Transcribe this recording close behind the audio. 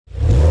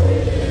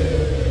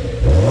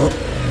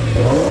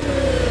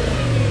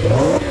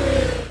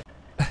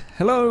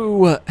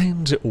Hello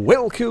and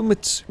welcome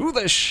to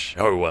the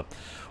show.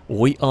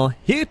 We are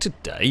here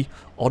today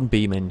on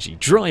BeamNG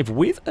Drive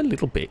with a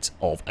little bit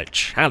of a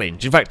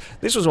challenge. In fact,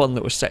 this was one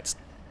that was set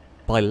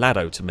by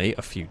Laddo to me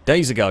a few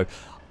days ago.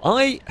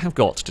 I have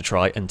got to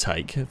try and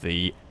take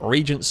the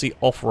Regency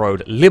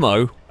off-road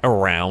limo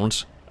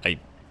around a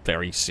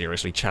very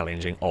seriously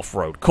challenging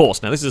off-road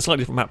course. Now, this is a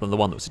slightly different map than the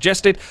one that was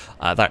suggested.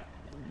 That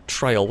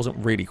trail wasn't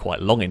really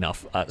quite long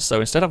enough, so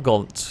instead I've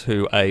gone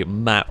to a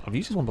map. I've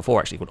used this one before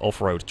actually, called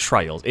Off-Road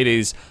Trails. It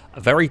is a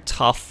very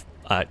tough,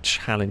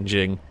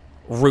 challenging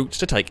route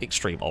to take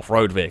extreme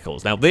off-road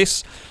vehicles. Now,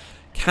 this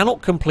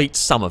cannot complete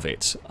some of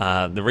it.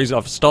 The reason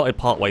I've started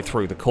partway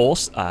through the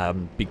course,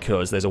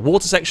 because there's a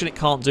water section it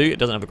can't do. It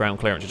doesn't have the ground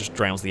clearance, it just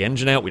drowns the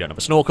engine out. We don't have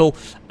a snorkel.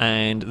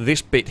 And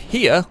this bit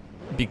here,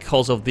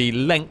 because of the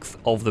length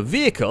of the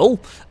vehicle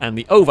and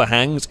the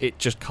overhangs, it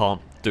just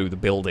can't do the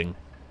building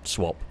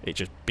swap. It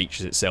just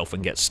beaches itself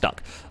and gets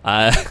stuck.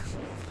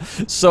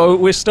 So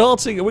we're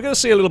going to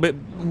see a little bit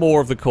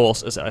more of the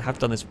course. As I have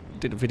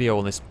did a video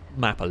on this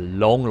map a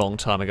long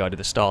time ago. I did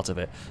the start of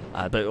it,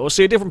 but we'll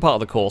see a different part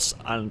of the course,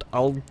 and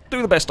I'll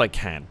do the best I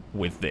can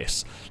with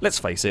this. Let's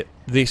face it,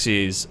 this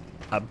is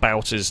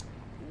about as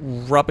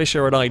rubbish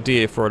an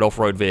idea for an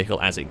off-road vehicle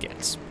as it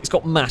gets. It's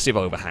got massive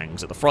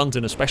overhangs at the front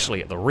and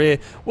especially at the rear.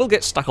 We'll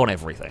get stuck on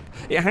everything.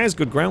 It has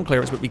good ground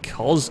clearance, but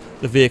because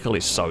the vehicle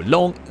is so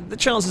long, the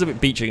chances of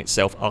it beaching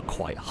itself are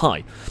quite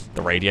high.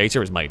 The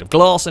radiator is made of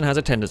glass and has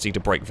a tendency to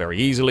break very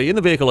easily, and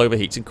the vehicle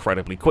overheats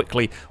incredibly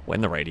quickly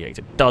when the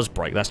radiator does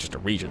break. That's just a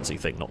Regency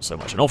thing, not so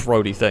much an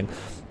off-roady thing.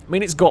 I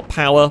mean, it's got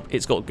power,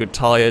 it's got good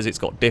tyres, it's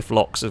got diff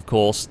locks, of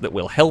course, that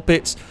will help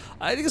it.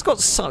 I think it's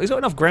got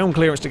enough ground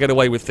clearance to get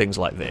away with things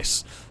like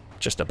this.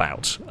 Just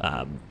about.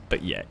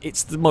 But yeah,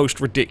 it's the most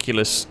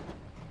ridiculous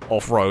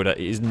off-roader. It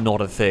is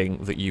not a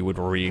thing that you would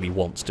really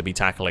want to be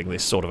tackling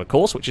this sort of a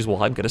course, which is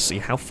why I'm going to see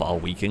how far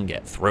we can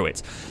get through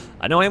it.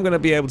 I know I am going to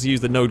be able to use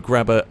the node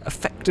grabber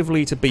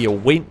effectively to be a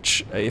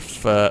winch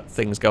if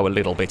things go a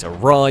little bit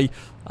awry.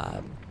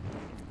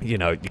 You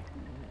know,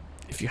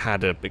 if you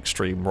had an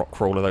extreme rock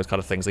crawler, those kind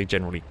of things, they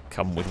generally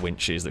come with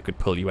winches that could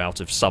pull you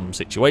out of some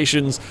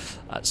situations.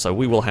 So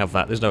we will have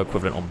that. There's no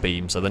equivalent on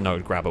Beam, so the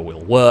node grabber will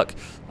work.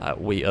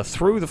 We are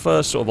through the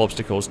first sort of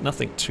obstacles,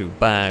 nothing too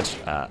bad.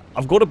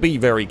 I've got to be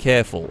very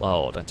careful.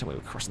 Oh, don't tell me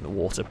we're crossing the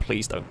water.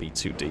 Please don't be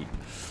too deep.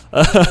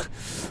 It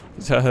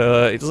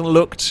doesn't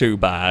look too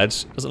bad.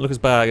 It doesn't look as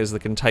bad as the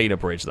container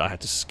bridge that I had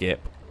to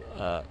skip.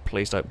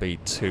 Please don't be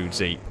too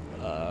deep.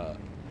 God,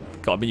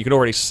 I mean, you can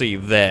already see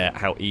there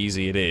how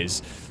easy it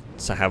is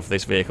to have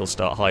this vehicle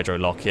start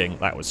hydro-locking.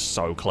 That was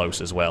so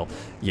close as well.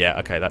 Yeah,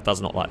 okay, that does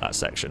not like that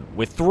section.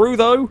 We're through,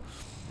 though.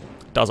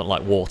 Doesn't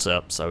like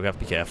water, so we have to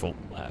be careful.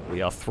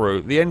 We are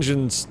through. The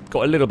engine's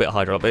got a little bit of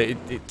hydro, but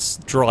it's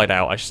dried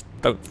out. I just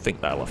don't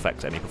think that'll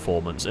affect any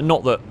performance. And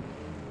not that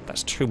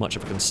that's too much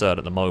of a concern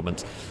at the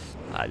moment.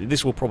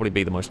 This will probably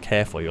be the most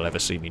careful you'll ever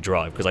see me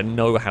drive, because I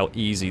know how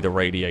easy the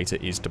radiator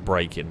is to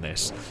break in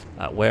this.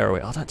 Where are we?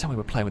 Oh, don't tell me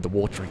we're playing with the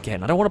water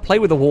again. I don't want to play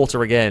with the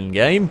water again,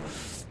 game.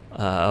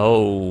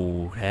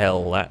 Oh,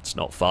 hell, that's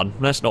not fun.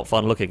 That's not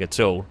fun looking at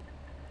all.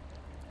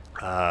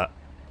 Are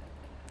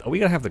we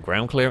going to have the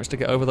ground clearance to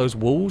get over those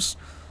walls?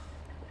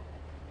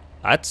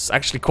 That's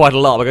actually quite a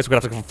lot. I guess we're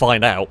going to have to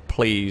find out.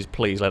 Please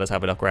let us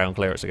have enough ground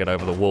clearance to get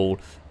over the wall.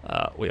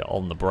 We are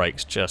on the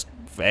brakes, just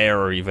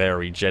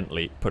very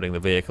gently putting the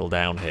vehicle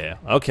down here.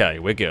 Okay,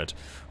 we're good.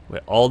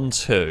 We're on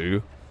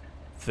to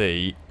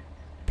the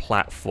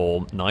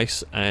platform,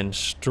 nice and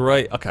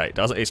straight. Okay,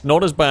 it's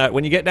not as bad.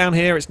 When you get down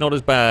here, it's not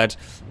as bad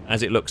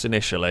as it looks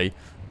initially.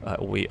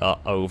 We are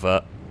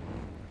over,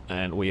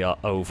 and we are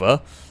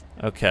over.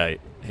 Okay,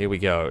 here we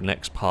go.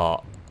 Next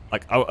part.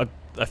 Like, I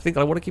think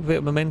I want to keep a bit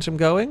of momentum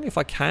going if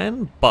I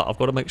can, but I've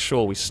got to make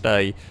sure we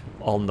stay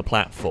on the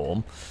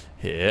platform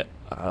here.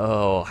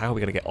 Oh, how are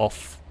we going to get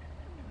off?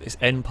 This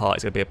end part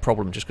is going to be a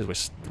problem just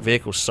because the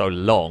vehicle's so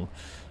long.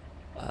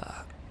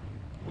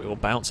 We will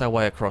bounce our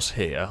way across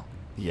here.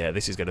 Yeah,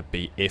 this is going to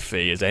be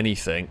iffy as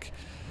anything.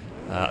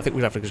 I think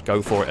we'll have to just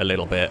go for it a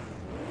little bit.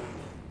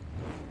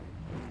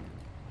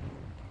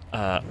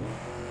 What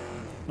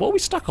are we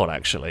stuck on,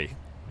 actually?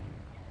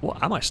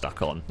 What am I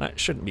stuck on? That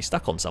shouldn't be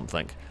stuck on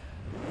something.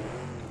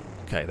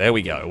 Okay, there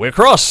we go. We're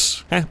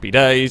across! Happy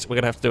days. We're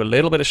going to have to do a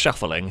little bit of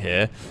shuffling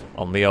here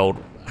on the old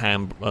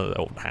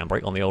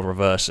handbrake, on the old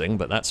reversing,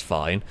 but that's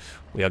fine.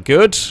 We are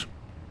good.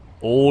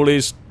 All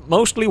is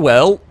mostly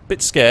well.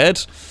 Bit scared.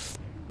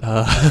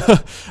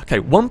 Okay,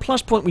 one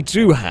plus point we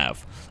do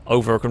have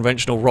over a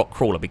conventional rock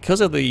crawler.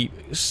 Because of the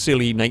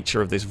silly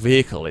nature of this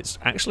vehicle, it's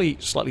actually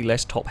slightly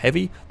less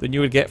top-heavy than you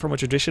would get from a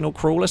traditional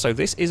crawler, so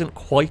this isn't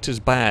quite as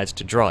bad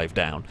to drive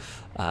down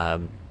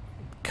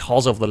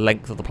because of the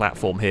length of the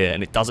platform here,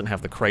 and it doesn't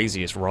have the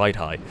craziest ride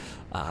height.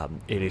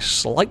 It is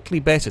slightly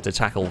better to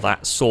tackle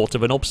that sort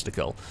of an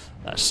obstacle.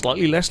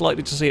 Slightly less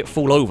likely to see it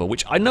fall over,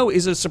 which I know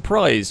is a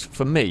surprise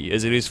for me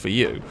as it is for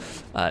you,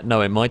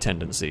 knowing my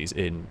tendencies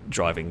in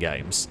driving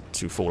games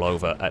to fall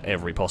over at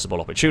every possible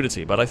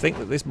opportunity, but I think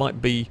that this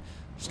might be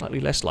slightly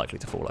less likely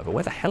to fall over.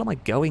 Where the hell am I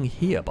going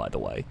here, by the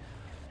way?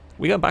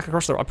 We going back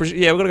across the...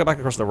 yeah, we're going to go back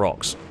across the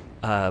rocks.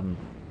 I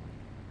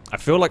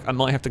feel like I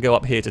might have to go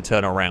up here to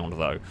turn around,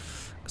 though.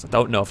 Because I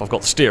don't know if I've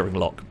got the steering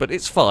lock. But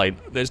it's fine.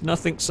 There's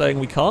nothing saying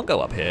we can't go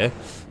up here.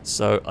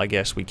 So I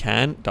guess we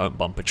can. Don't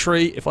bump a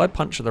tree. If I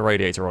puncture the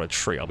radiator on a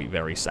tree, I'll be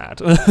very sad.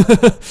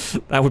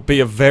 That would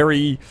be a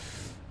very,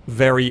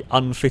 very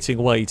unfitting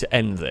way to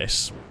end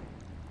this.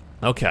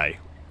 Okay.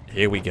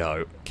 Here we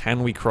go.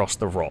 Can we cross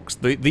the rocks?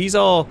 These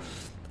are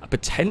a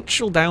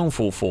potential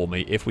downfall for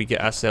me if we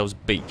get ourselves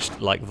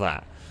beached like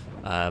that.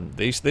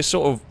 This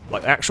sort of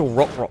like actual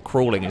rock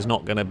crawling is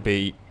not going to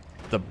be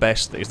the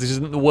best thing. This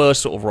isn't the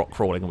worst sort of rock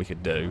crawling we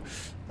could do.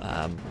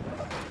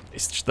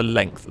 It's just the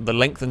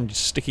length and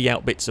sticky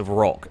out bits of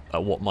rock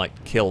are what might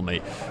kill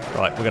me.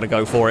 Right, we're going to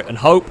go for it and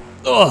hope.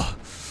 Ugh!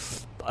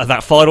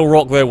 That final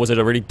rock there was at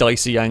a really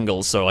dicey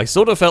angle, so I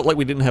sort of felt like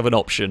we didn't have an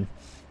option.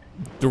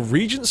 The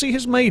Regency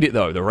has made it,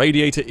 though. The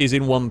radiator is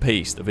in one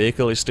piece. The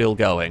vehicle is still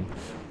going.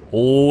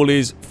 All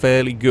is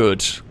fairly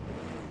good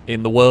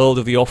in the world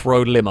of the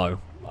off-road limo.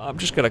 I'm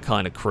just going to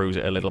kind of cruise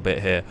it a little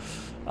bit here.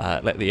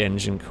 Let the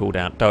engine cool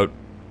down.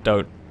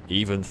 Don't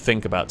even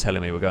think about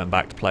telling me we're going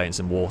back to playing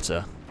some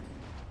water.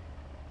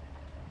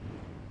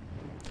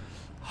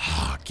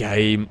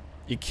 Game,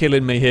 you're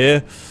killing me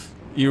here.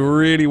 You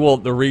really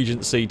want the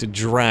Regency to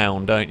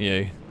drown, don't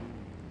you?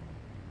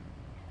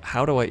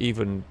 How do I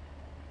even...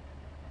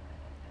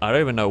 I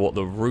don't even know what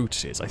the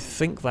route is. I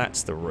think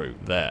that's the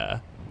route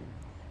there.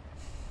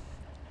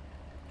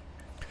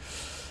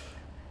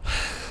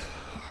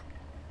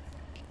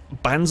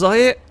 Banzai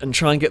it and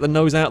try and get the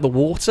nose out of the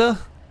water?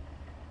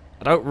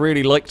 I don't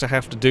really like to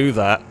have to do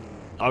that.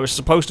 I was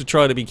supposed to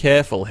try to be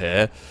careful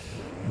here,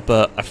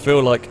 but I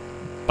feel like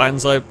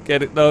Banzai,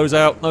 get it, nose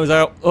out,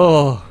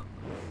 oh.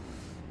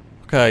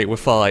 Okay, we're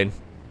fine.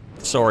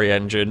 Sorry,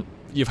 engine.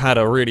 You've had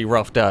a really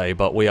rough day,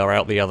 but we are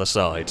out the other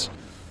side.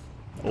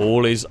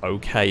 All is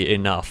okay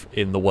enough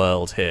in the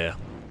world here.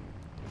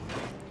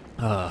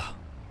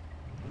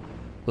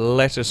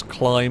 Let us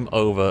climb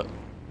over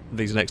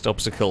these next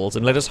obstacles,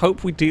 and let us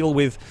hope we deal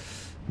with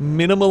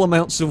minimal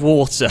amounts of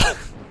water.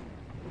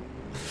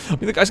 I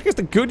mean, I guess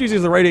the good news is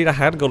if the radiator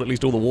had gone, at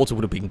least all the water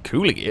would have been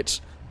cooling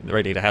it. The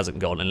radiator hasn't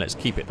gone, and let's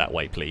keep it that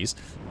way, please.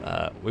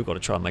 We've got to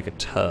try and make a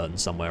turn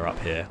somewhere up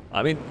here.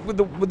 I mean,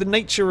 with the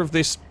nature of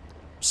this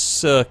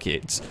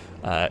circuit,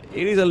 it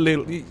is a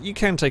little... You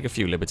can take a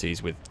few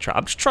liberties with...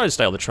 I'm just trying to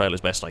stay on the trail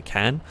as best I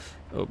can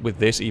with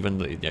this, even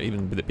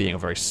with it being a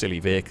very silly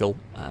vehicle.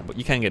 But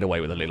you can get away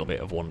with a little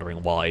bit of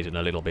wandering wide and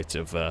a little bit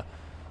of,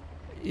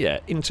 yeah,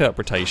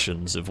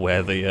 interpretations of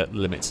where the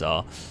limits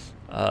are.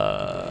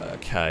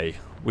 Okay.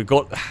 We've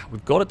got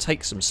to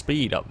take some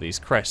speed up these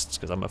crests,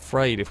 because I'm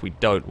afraid if we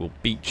don't, we'll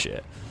beach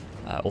it.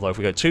 Although if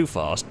we go too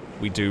fast,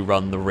 we do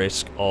run the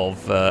risk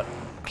of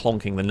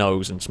clonking the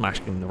nose and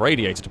smashing the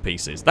radiator to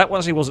pieces. That one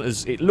actually wasn't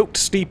as... It looked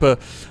steeper.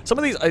 Some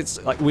of these,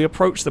 it's like we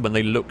approach them and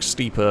they look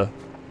steeper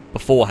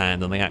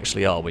beforehand than they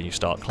actually are when you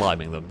start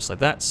climbing them. So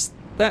that's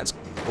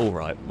all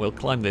right. We'll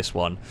climb this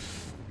one.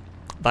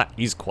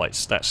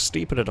 That's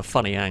steeper at a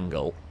funny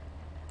angle.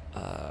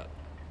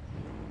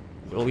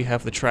 Will we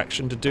have the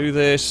traction to do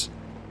this?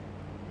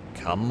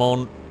 Come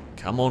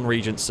on,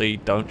 Regency,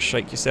 don't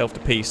shake yourself to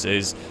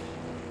pieces.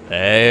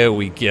 There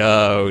we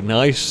go,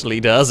 nicely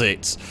does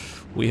it.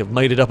 We have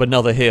made it up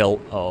another hill.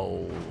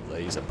 Oh,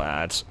 these are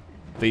bad.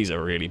 These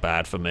are really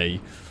bad for me.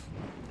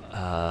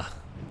 I'm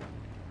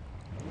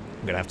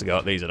going to have to go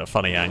at these at a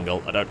funny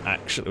angle. We're going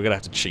to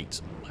have to cheat,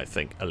 I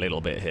think, a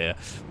little bit here.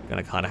 We're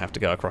going to kind of have to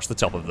go across the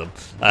top of them.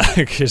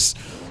 Because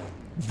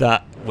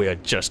that we are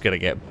just going to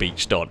get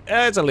beached on.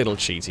 It's a little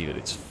cheaty, but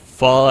it's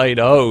fine.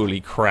 Holy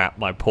crap,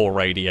 my poor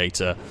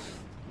radiator.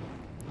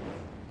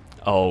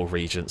 Oh,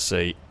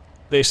 Regency.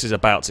 This is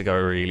about to go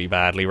really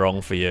badly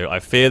wrong for you. I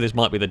fear this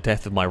might be the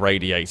death of my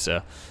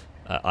radiator.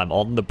 I'm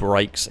on the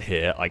brakes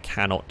here. I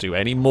cannot do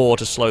any more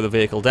to slow the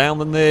vehicle down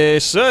than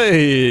this.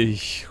 Hey!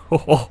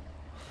 Oh.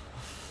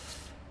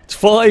 It's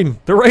fine.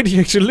 The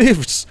radiator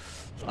lives.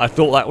 I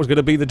thought that was going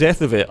to be the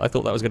death of it. I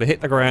thought that was going to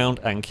hit the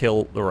ground and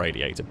kill the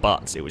radiator.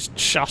 But it was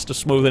just a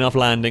smooth enough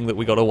landing that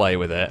we got away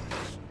with it.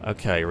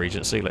 Okay,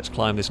 Regency, let's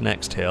climb this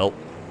next hill.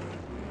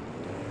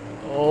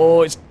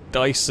 Oh, it's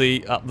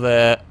dicey up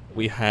there.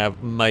 We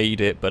have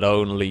made it, but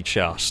only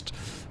just.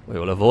 We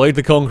will avoid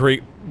the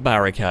concrete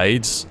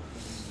barricades.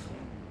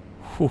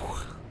 Whew.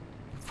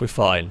 We're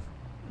fine.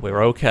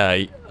 We're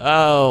okay.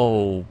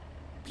 Oh,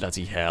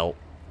 bloody hell.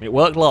 It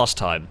worked last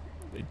time.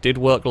 It did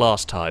work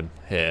last time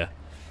here.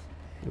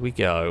 Here we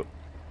go.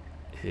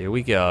 Here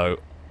we go.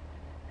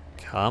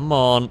 Come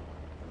on.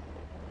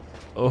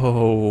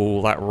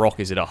 Oh, that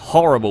rock is in a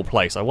horrible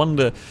place. I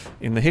wonder,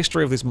 in the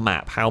history of this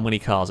map, how many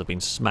cars have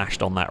been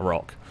smashed on that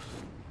rock.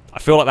 I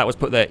feel like that was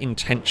put there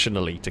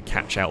intentionally to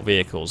catch out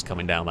vehicles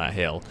coming down that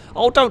hill.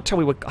 Oh, don't tell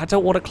me I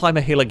don't want to climb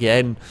a hill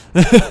again.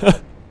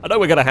 I know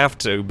we're going to have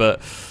to,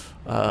 but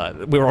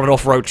we're on an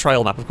off-road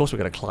trail map. Of course we're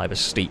going to climb a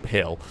steep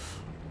hill.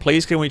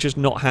 Please can we just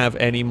not have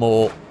any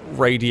more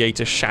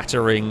radiator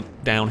shattering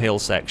downhill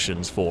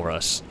sections for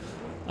us?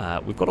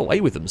 We've got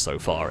away with them so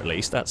far, at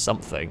least. That's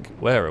something.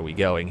 Where are we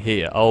going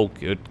here? Oh,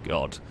 good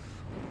God.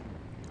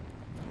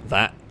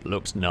 That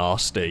looks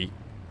nasty.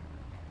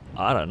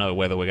 I don't know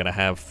whether we're going to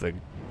have the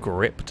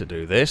grip to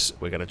do this.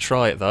 We're going to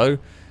try it, though.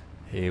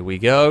 Here we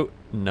go.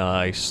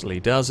 Nicely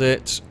does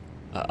it.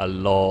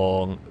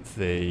 Along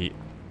the...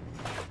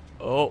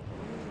 Oh.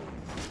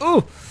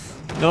 Oh!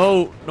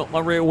 No, not my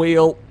rear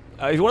wheel.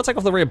 If you want to take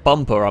off the rear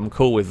bumper, I'm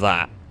cool with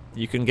that.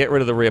 You can get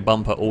rid of the rear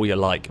bumper all you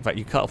like. In fact,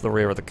 you cut off the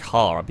rear of the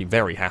car, I'd be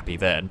very happy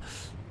then.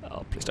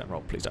 Oh, please don't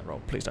roll, please don't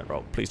roll, please don't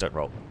roll, please don't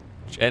roll.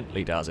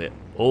 Gently does it.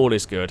 All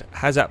is good.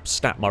 Has that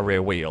snapped my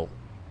rear wheel?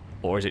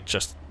 Or is it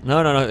just...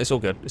 No, no, no, it's all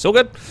good. It's all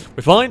good.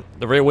 We're fine.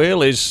 The rear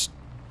wheel is...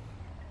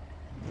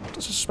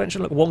 Does the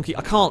suspension look wonky?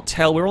 I can't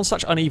tell. We're on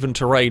such uneven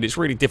terrain. It's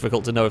really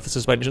difficult to know if the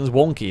suspension's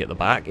wonky at the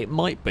back. It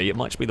might be. It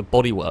might just be the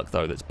bodywork,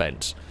 though, that's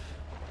bent.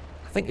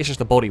 I think it's just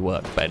the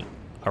bodywork bent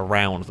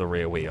around the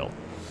rear wheel.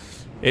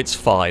 It's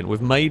fine.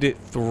 We've made it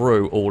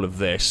through all of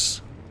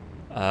this.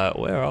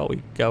 Where are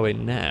we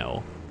going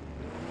now?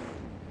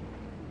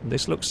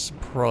 This looks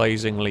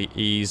surprisingly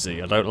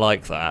easy. I don't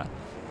like that.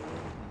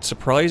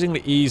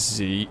 Surprisingly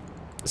easy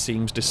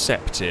seems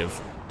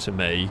deceptive to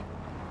me.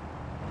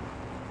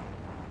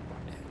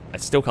 I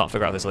still can't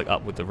figure out if there's like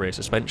up with the rear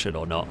suspension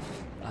or not.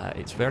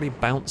 It's very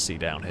bouncy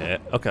down here.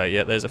 Okay,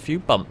 yeah, there's a few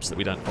bumps that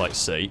we don't quite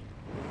see.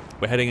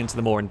 We're heading into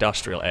the more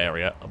industrial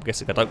area. I'm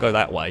guessing I don't go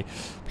that way.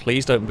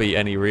 Please don't be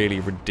any really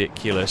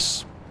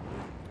ridiculous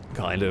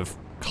kind of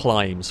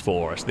climbs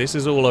for us. This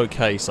is all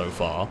okay so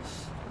far.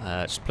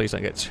 Just please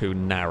don't get too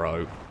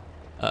narrow.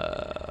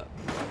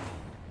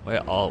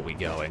 Where are we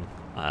going?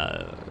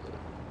 I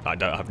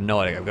have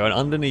no idea. I'm going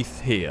underneath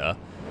here.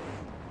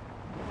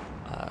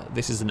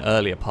 This is an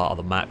earlier part of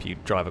the map. You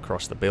drive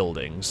across the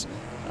buildings,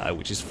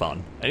 which is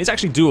fun. And it's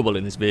actually doable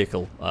in this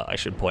vehicle, I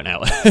should point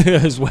out,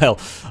 as well.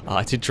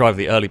 I did drive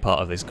the early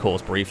part of this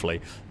course briefly,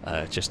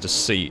 just to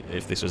see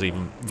if this was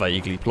even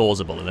vaguely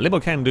plausible. And the Limo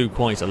can do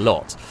quite a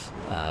lot.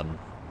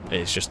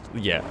 It's just,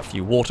 yeah, a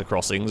few water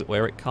crossings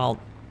where it can't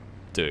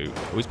do.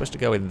 Are we supposed to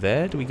go in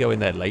there? Do we go in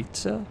there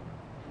later?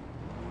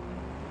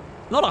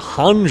 Not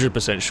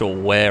 100% sure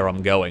where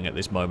I'm going at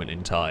this moment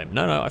in time.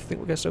 No, I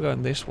think we're still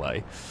going this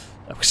way.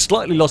 We're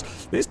slightly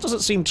lost. This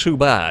doesn't seem too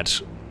bad.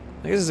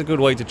 I guess this is a good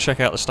way to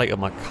check out the state of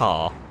my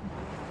car.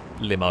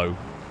 Limo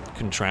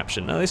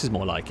contraption. No, this is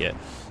more like it.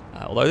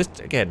 Although this,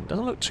 again,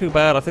 doesn't look too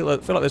bad. I feel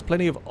like there's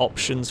plenty of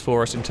options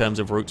for us in terms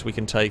of routes we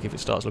can take if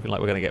it starts looking like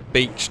we're going to get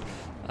beached.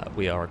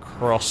 We are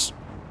across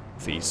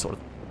these sort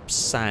of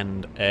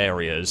sand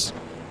areas.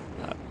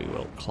 We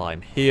will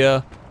climb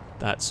here.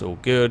 That's all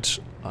good.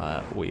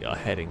 We are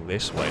heading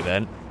this way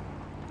then.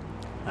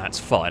 That's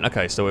fine.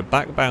 Okay, so we're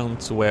back bound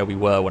to where we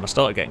were when I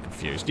started getting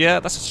confused. Yeah,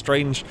 that's a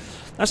strange...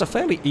 That's a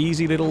fairly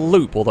easy little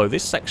loop, although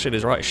this section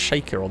is right a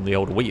shaker on the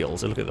old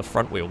wheels. Look at the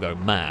front wheel go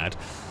mad.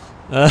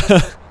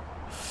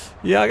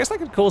 Yeah, I guess that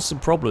could cause some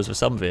problems for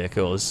some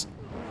vehicles.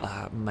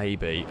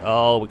 Maybe.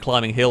 Oh, we're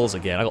climbing hills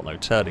again. I got no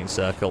turning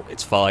circle.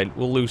 It's fine.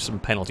 We'll lose some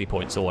penalty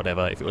points or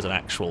whatever if it was an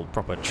actual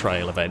proper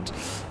trail event.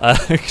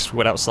 Because we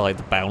went outside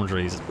the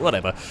boundaries.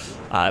 Whatever.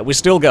 We're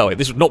still going.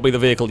 This would not be the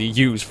vehicle you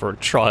use for a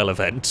trial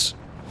event.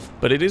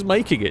 But it is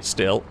making it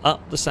still.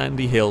 Up the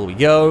sandy hill we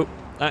go.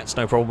 That's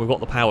no problem. We've got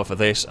the power for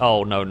this.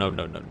 Oh, no.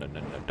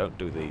 Don't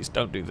do these.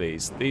 Don't do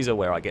these. These are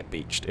where I get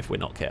beached if we're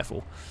not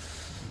careful.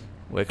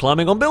 We're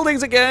climbing on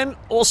buildings again.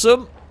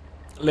 Awesome.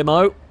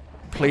 Limo,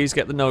 please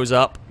get the nose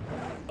up.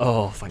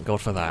 Oh, thank God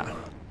for that.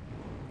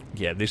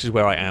 Yeah, this is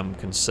where I am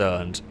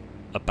concerned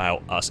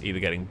about us either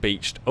getting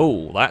beached.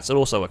 Oh, that's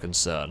also a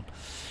concern.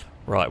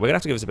 Right, we're going to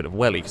have to give us a bit of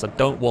welly because I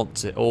don't want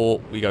to... Or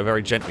we go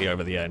very gently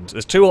over the end.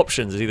 There's two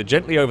options. It's either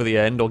gently over the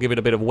end or give it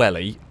a bit of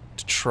welly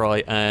to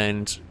try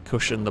and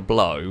cushion the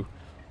blow.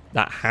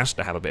 That has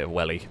to have a bit of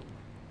welly.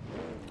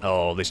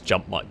 Oh, this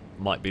jump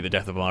might be the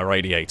death of my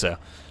radiator.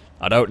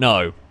 I don't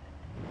know.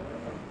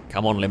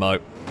 Come on, Limo.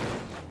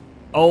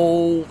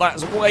 Oh,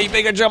 that's a way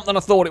bigger jump than I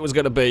thought it was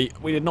going to be.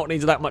 We did not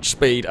need that much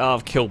speed. Oh,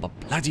 I've killed my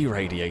bloody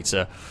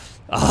radiator.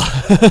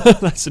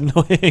 That's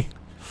annoying.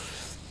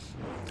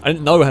 I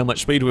didn't know how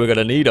much speed we were going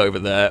to need over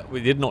there.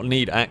 We did not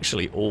need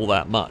actually all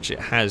that much. It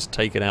has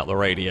taken out the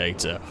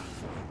radiator.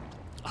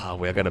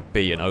 We're going to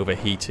be an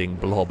overheating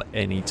blob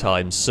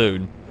anytime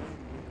soon.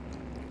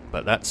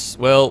 But that's,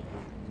 well,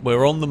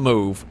 we're on the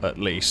move at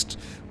least.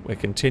 We're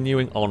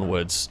continuing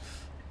onwards.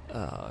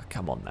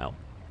 Come on now.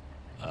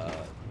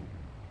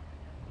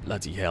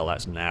 Bloody hell,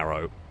 that's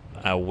narrow.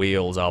 Our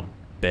wheels are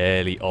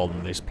barely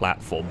on this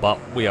platform, but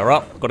we are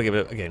up. Got to give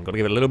it again. Got to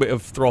give it a little bit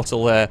of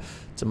throttle there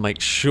to make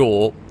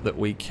sure that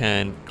we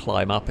can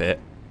climb up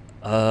it.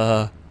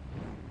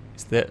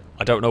 Is there?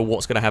 I don't know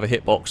what's going to have a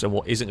hitbox and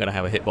what isn't going to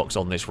have a hitbox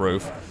on this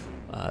roof.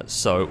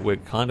 So we're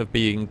kind of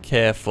being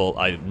careful.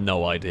 I have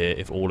no idea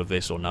if all of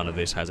this or none of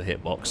this has a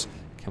hitbox.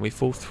 Can we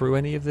fall through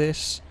any of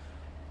this?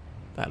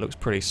 That looks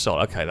pretty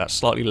solid. Okay, that's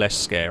slightly less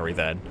scary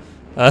then.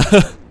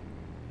 I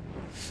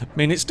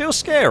mean, it's still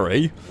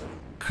scary.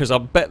 Because I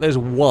bet there's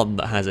one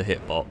that has a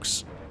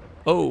hitbox.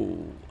 Oh.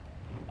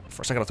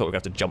 For a second I thought we'd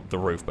have to jump the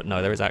roof, but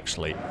no, there is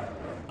actually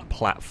a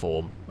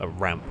platform, a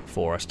ramp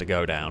for us to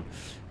go down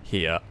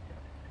here.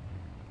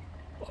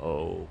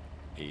 Oh,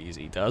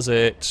 easy does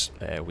it.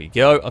 There we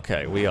go.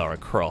 Okay, we are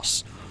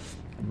across.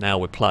 Now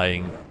we're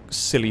playing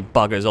silly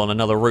buggers on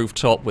another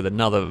rooftop with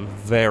another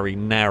very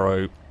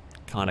narrow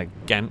kind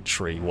of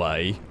gantry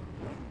way.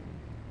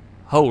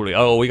 Holy,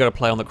 oh, we got to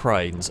play on the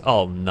cranes.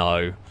 Oh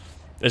no.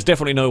 There's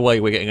definitely no way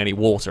we're getting any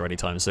water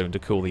anytime soon to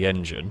cool the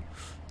engine.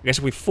 I guess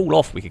if we fall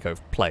off we could go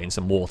play in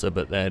some water,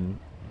 but then,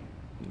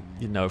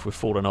 you know, if we're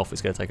falling off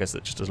it's going to take us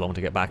just as long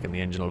to get back and the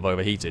engine will have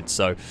overheated.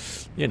 So,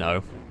 you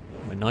know,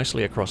 we're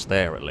nicely across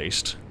there at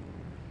least.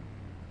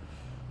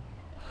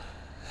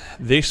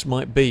 This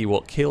might be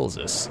what kills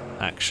us,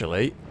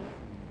 actually.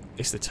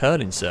 It's the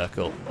turning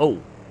circle.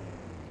 Oh.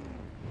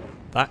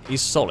 That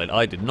is solid.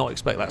 I did not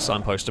expect that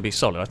signpost to be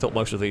solid. I thought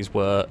most of these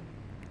were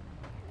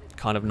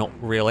kind of not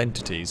real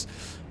entities.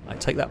 I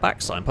take that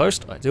back,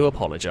 signpost. I do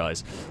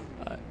apologise.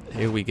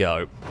 Here we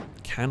go.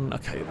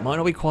 Okay, it might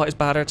not be quite as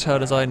bad a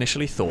turn as I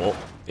initially thought.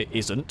 It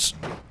isn't.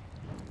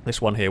 This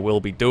one here will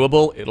be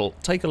doable. It'll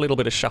take a little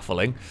bit of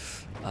shuffling,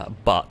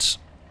 but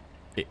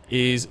it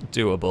is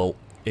doable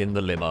in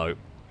the limo.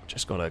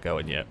 Just got to go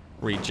and, yeah,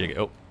 rejig it.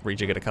 Oh,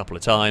 rejig it a couple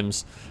of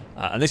times.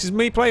 And this is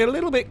me playing a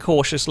little bit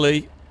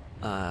cautiously.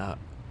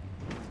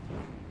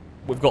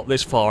 We've got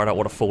this far, I don't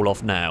want to fall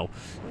off now.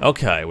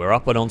 Okay, we're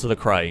up and onto the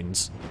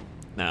cranes.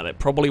 Now, there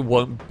probably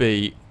won't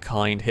be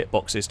kind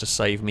hitboxes to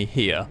save me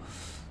here.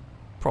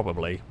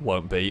 Probably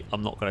won't be.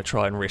 I'm not going to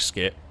try and risk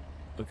it.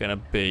 We're going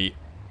to be...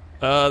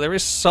 there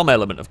is some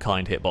element of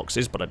kind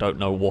hitboxes, but I don't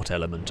know what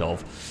element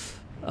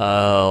of.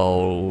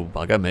 Oh,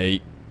 bugger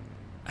me.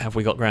 Have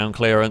we got ground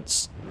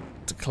clearance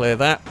to clear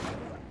that?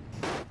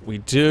 We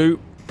do.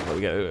 But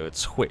we get a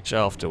twitch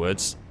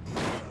afterwards.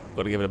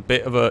 Got to give it a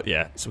bit of a...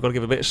 Yeah, so we've got to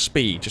give it a bit of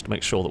speed just to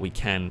make sure that we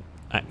can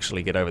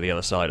actually get over the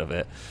other side of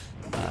it.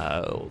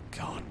 Oh,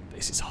 God,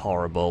 this is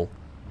horrible.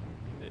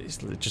 It's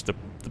just the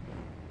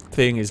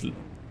thing is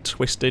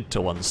twisted to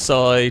one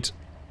side.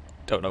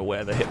 Don't know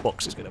where the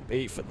hitbox is going to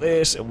be for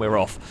this, and we're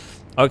off.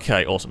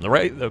 Okay, awesome.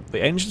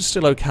 The engine's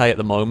still okay at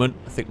the moment.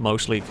 I think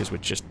mostly because we're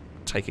just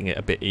taking it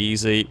a bit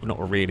easy. We've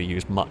not really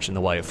used much in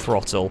the way of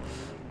throttle.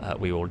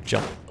 We will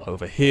jump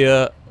over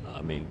here.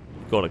 I mean,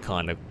 we've got to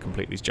kind of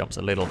complete these jumps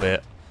a little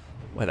bit.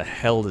 Where the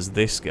hell does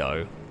this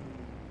go?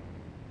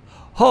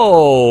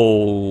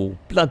 Oh,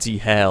 bloody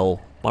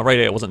hell. My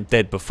radiator wasn't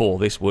dead before.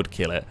 This would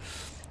kill it.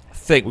 I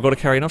think we've got to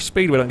carry enough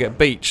speed we don't get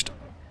beached.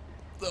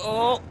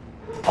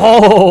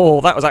 Oh,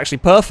 that was actually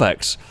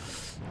perfect.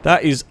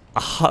 That was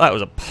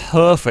a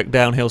perfect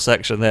downhill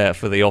section there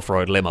for the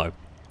off-road limo.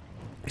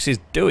 This is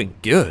doing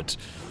good.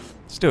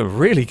 It's doing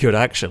really good,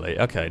 actually.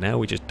 Okay, now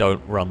we just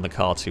don't run the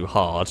car too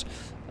hard.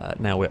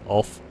 Now we're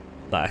off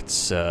that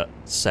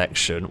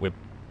section. We're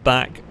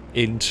back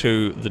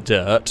into the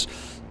dirt.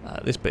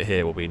 This bit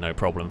here will be no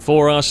problem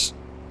for us.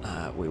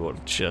 We will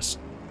just...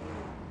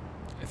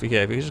 If we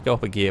just go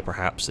up a gear,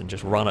 perhaps, and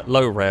just run at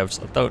low revs.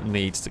 I don't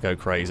need to go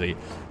crazy.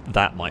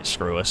 That might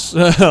screw us.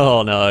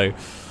 Oh, no.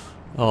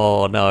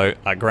 Oh, no.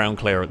 Our ground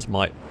clearance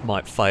might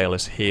fail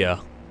us here.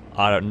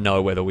 I don't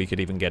know whether we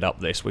could even get up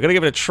this. We're going to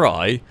give it a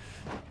try.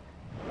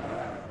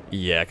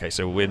 Yeah, okay,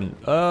 so we're...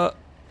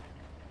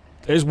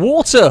 there's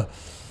water!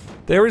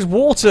 There is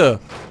water!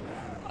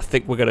 I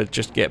think we're going to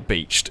just get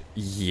beached.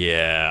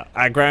 Yeah,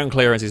 our ground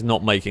clearance is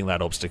not making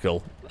that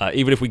obstacle.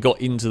 Even if we got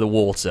into the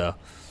water,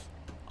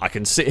 I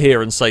can sit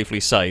here and safely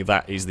say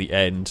that is the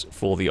end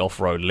for the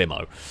off-road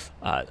limo.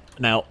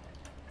 Now,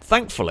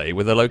 thankfully,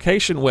 with the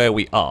location where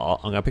we are,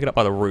 I'm going to pick it up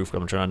by the roof,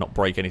 I'm trying to not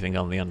break anything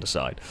on the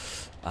underside.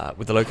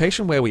 With the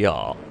location where we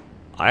are,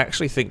 I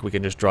actually think we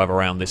can just drive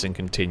around this and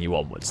continue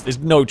onwards. There's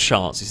no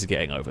chance this is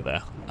getting over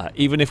there.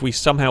 Even if we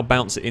somehow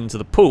bounce it into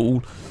the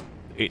pool,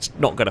 it's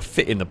not going to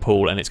fit in the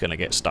pool and it's going to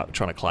get stuck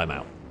trying to climb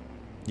out.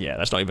 Yeah,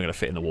 that's not even going to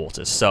fit in the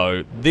water.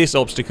 So this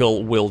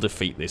obstacle will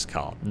defeat this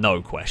car,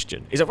 no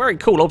question. It's a very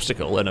cool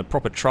obstacle and a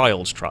proper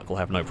trials truck will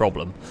have no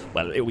problem.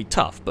 Well, it'll be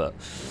tough, but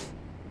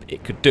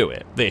it could do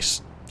it.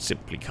 This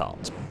simply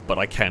can't, but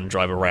I can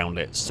drive around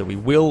it. So we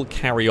will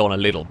carry on a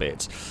little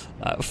bit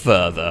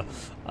further.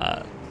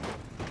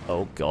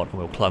 Oh god,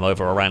 we'll climb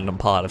over a random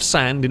pile of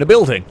sand in a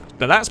building.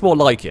 Now that's more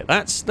like it.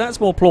 That's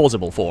more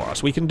plausible for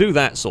us. We can do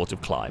that sort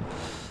of climb.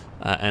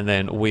 And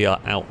then we are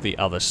out the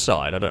other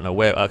side. I don't know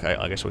where... Okay,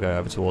 I guess we'll go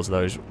over towards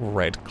those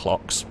red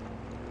clocks.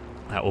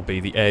 That will be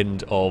the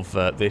end of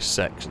this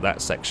section,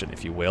 that section,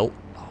 if you will.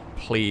 Oh,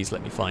 please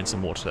let me find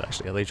some water.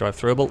 Actually, are they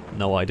drive-throughable?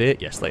 No idea.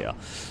 Yes, they are.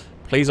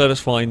 Please let us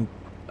find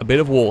a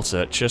bit of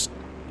water. Just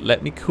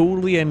let me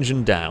cool the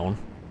engine down.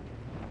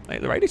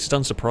 The radiator's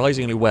done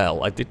surprisingly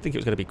well. I did think it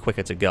was going to be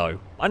quicker to go.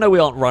 I know we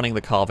aren't running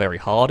the car very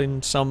hard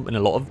in a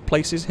lot of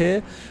places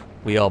here.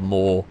 We are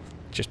more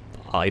just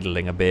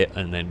idling a bit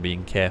and then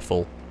being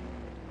careful.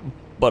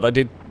 But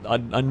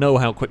I know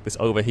how quick this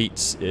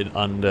overheats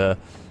under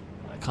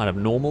kind of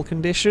normal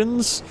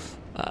conditions.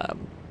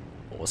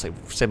 Or say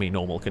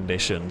semi-normal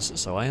conditions.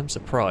 So I am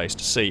surprised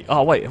to see...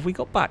 Oh wait, have we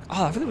got back?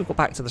 Oh, I think we've got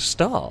back to the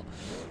start.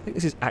 I think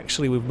this is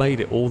actually... We've made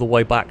it all the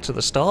way back to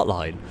the start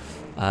line.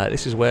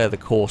 This is where the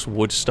course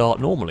would start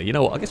normally. You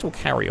know what, I guess we'll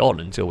carry on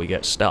until we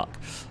get stuck.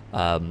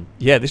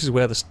 Yeah, this is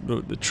where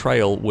the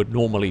trail would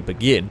normally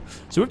begin.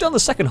 So we've done the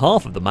second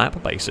half of the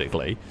map,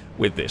 basically,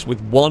 with this.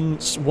 With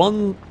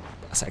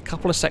I say, a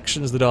couple of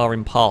sections that are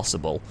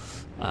impassable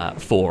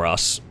for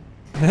us.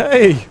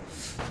 Hey!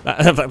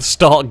 That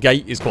start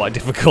gate is quite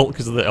difficult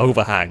because of the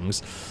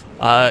overhangs.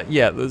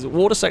 Yeah, there's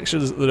water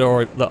sections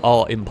that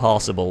are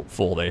impassable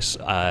for this,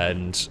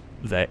 and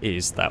there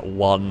is that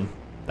one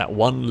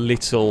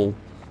little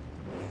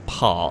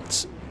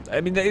part. I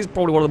mean, that is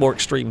probably one of the more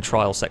extreme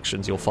trial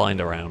sections you'll find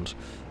around.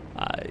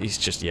 It's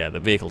just, yeah, the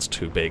vehicle's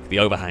too big. The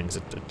overhangs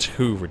are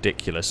too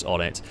ridiculous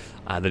on it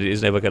that it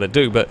is never going to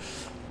do. But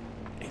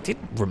it did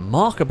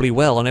remarkably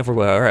well on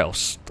everywhere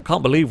else. I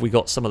can't believe we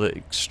got some of the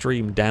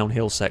extreme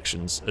downhill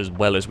sections as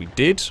well as we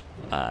did.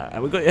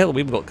 And we've got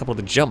a couple of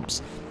the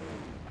jumps.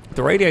 If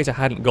the radiator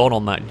hadn't gone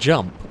on that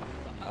jump,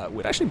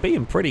 we'd actually be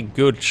in pretty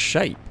good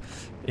shape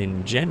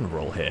in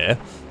general here.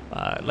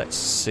 Let's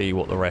see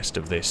what the rest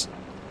of this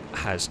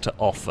has to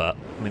offer.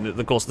 I mean,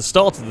 of course, the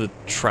start of the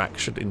track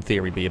should, in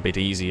theory, be a bit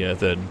easier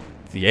than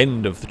the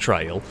end of the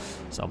trail.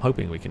 So I'm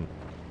hoping we can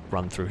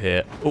run through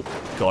here. Oh,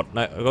 God,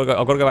 no, I've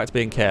got to go back to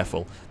being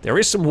careful. There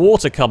is some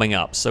water coming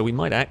up, so we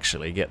might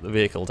actually get the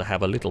vehicle to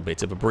have a little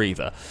bit of a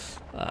breather.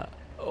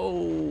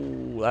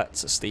 Oh,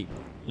 that's a steep,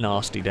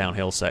 nasty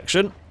downhill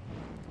section.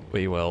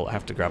 We will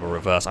have to grab a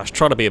reverse. I was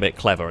trying to be a bit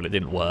clever and it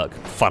didn't work,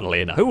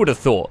 funnily enough. Who would have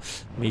thought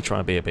me trying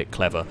to be a bit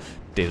clever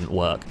didn't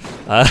work?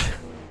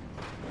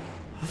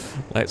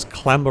 Let's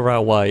clamber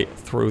our way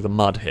through the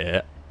mud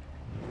here.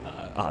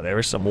 There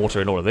is some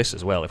water in all of this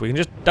as well. If we can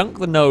just dunk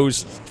the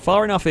nose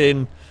far enough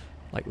in,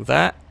 like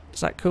that. Does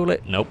that cool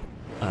it? Nope.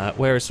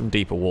 Where is some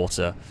deeper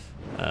water?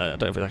 I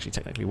don't know if it's actually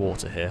technically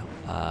water here.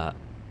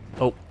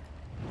 Oh.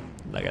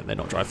 Again, they're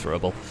not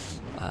drive-throughable.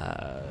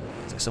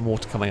 Is there some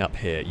water coming up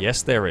here?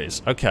 Yes, there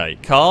is. Okay,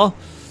 car.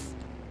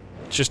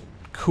 Just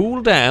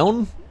cool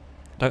down.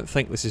 Don't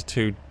think this is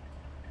too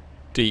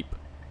deep.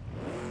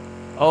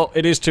 Oh,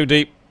 it is too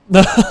deep.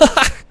 God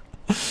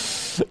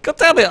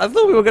damn it, I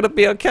thought we were going to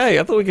be okay.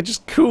 I thought we could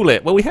just cool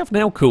it. Well, we have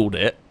now cooled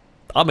it.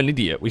 I'm an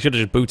idiot. We should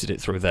have just booted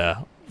it through there.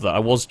 That I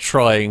was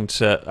trying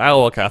to...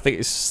 Oh, okay, I think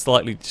it's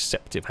slightly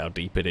deceptive how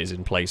deep it is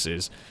in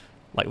places.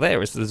 Like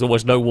there's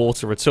almost no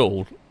water at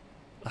all.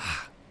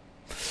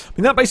 I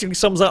mean, that basically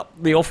sums up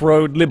the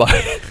off-road limo.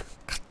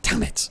 God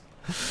damn it.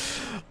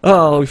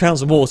 Oh, we found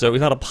some water. We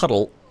found a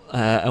puddle.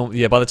 And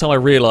yeah, by the time I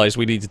realised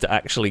we needed to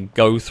actually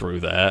go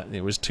through there,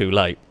 it was too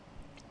late.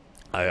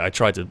 I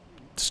tried to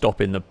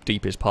stop in the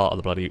deepest part of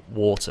the bloody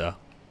water,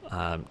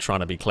 trying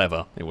to be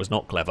clever. It was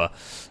not clever,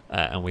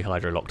 and we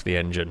hydro-locked the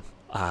engine.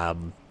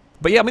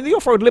 But yeah, I mean, the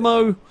off-road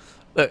limo,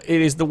 it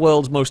is the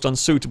world's most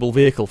unsuitable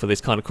vehicle for this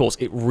kind of course.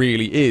 It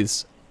really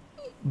is.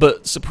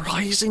 But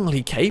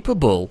surprisingly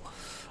capable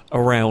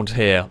around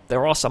here.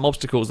 There are some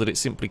obstacles that it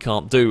simply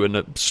can't do, and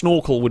a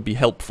snorkel would be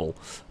helpful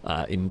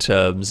in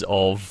terms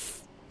of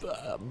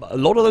a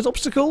lot of those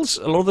obstacles.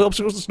 A lot of the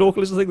obstacles, the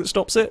snorkel is the thing that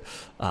stops it.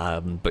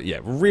 But yeah,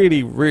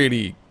 really,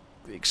 really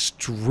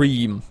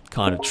extreme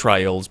kind of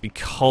trails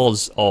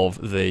because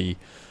of the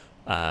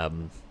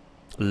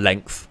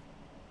length.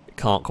 It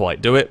can't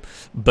quite do it,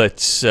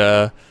 but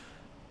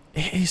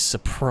it is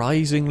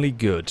surprisingly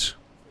good.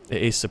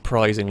 It is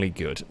surprisingly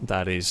good.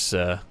 That is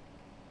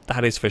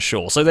for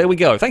sure. So there we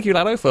go. Thank you,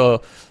 Laddo,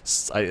 for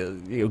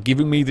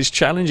giving me this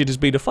challenge. It has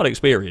been a fun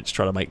experience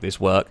trying to make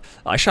this work.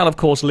 I shall, of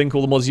course, link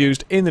all the mods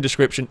used in the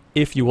description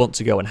if you want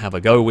to go and have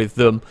a go with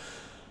them.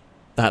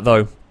 That,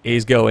 though,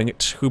 is going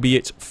to be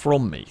it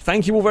from me.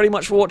 Thank you all very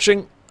much for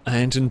watching,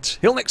 and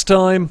until next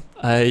time,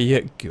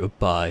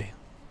 goodbye.